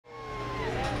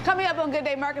Coming up on Good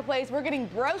Day Marketplace, we're getting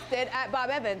broasted at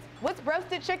Bob Evans. What's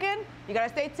broasted chicken? You gotta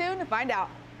stay tuned to find out.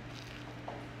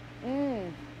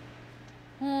 Good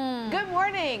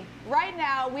morning. Right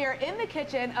now, we are in the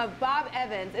kitchen of Bob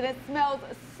Evans, and it smells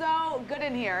so good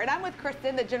in here. And I'm with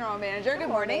Kristen, the general manager. Good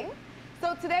morning.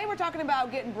 So today we're talking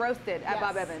about getting broasted at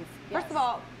Bob Evans. First of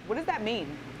all, what does that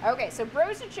mean? Okay, so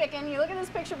broasted chicken, you look at this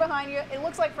picture behind you, it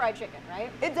looks like fried chicken, right?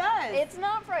 It does. It's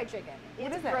not fried chicken.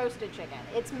 It's broasted chicken.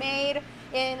 It's made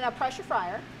in a pressure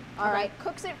fryer, all right?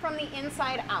 Cooks it from the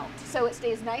inside out. So it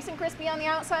stays nice and crispy on the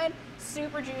outside,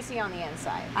 super juicy on the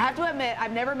inside. I have to admit,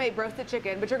 I've never made broasted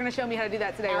chicken, but you're going to show me how to do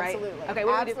that today, right? Absolutely. Okay,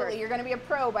 what do we do first? Absolutely. You're going to be a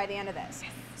pro by the end of this.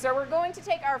 Yes. So we're going to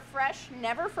take our fresh,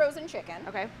 never frozen chicken.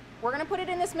 Okay. We're going to put it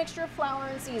in this mixture of flour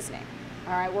and seasoning.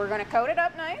 All right, we're going to coat it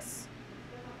up nice.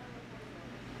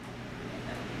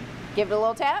 Give it a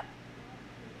little tap.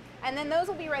 And then those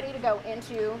will be ready to go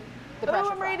into the pressure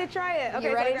fryer. I'm ready to try it. Okay,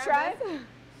 you ready to try it?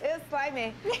 It's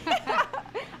slimy.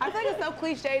 I feel like it's so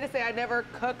cliche to say I never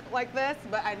cook like this,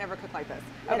 but I never cook like this.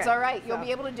 Okay, it's all right. You'll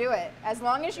be able to do it. As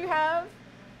long as you have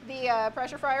the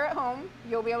pressure fryer at home,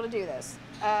 you'll be able to do this.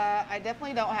 I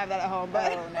definitely don't have that at home,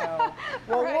 but oh no.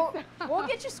 Well, we'll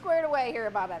get you squared away here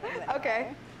at Bob Evans. Okay.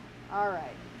 All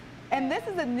right. And this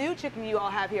is a new chicken you all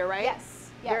have here, right? Yes.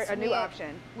 Yes, a new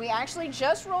option. We actually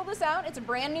just rolled this out. It's a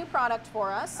brand new product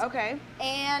for us. Okay.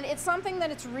 And it's something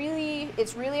that it's really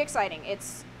exciting.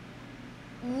 It's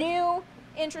new,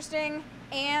 interesting,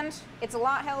 and it's a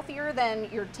lot healthier than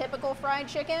your typical fried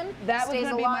chicken. That was going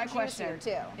to be my question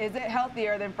too. Is it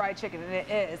healthier than fried chicken? And it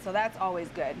is, so that's always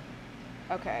good.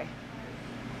 Okay.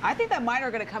 I think that mine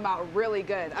are going to come out really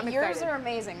good. I'm excited. Yours are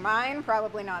amazing. Mine,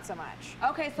 probably not so much.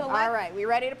 Okay, so let's... All right, we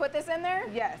ready to put this in there?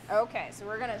 Yes. Okay, so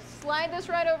we're going to slide this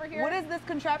right over here. What is this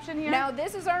contraption here? Now,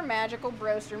 this is our magical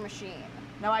broaster machine.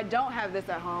 Now, I don't have this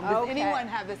at home. Does anyone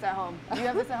have this at home? Do you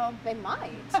have this at home? They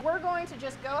might. We're going to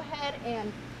just go ahead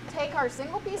and take our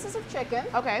single pieces of chicken.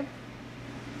 Okay.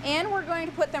 And we're going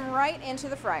to put them right into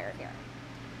the fryer here.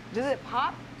 Does it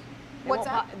pop? What's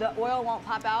that? The oil won't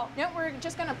pop out? No, we're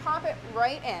just going to pop it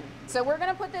right in. So we're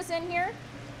going to put this in here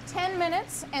 10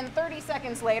 minutes and 30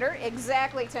 seconds later,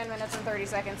 exactly 10 minutes and 30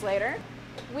 seconds later,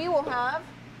 we will have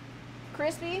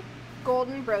crispy,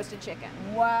 golden broasted chicken.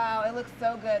 Wow, it looks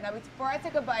so good. Now, before I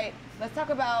take a bite, let's talk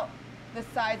about the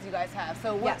sides you guys have.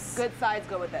 So what good sides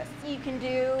go with this? You can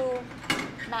do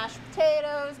mashed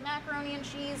potatoes, macaroni and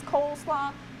cheese,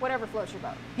 coleslaw, whatever floats your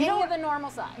boat. Any of the normal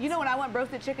sides. You know when I want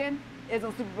broasted chicken? Is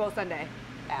on Super Bowl Sunday.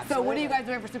 Absolutely. So what are you guys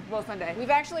doing for Super Bowl Sunday? We've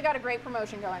actually got a great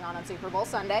promotion going on Super Bowl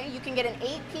Sunday. You can get an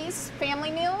 8-piece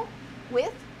family meal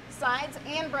with sides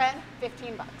and bread,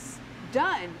 15 bucks.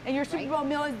 Done. And your Super Bowl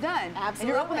meal is done. Absolutely. And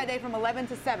you're open that day from 11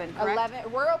 to 7, correct?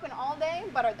 11. We're open all day,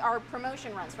 but our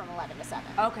promotion runs from 11 to 7.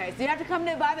 Okay, so you have to come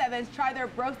to Bob Evans, try their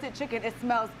broasted chicken. It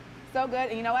smells so good.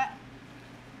 And you know what?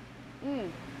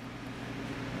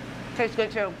 Tastes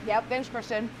good too. Yep. Thanks,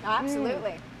 Kristen.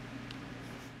 Absolutely.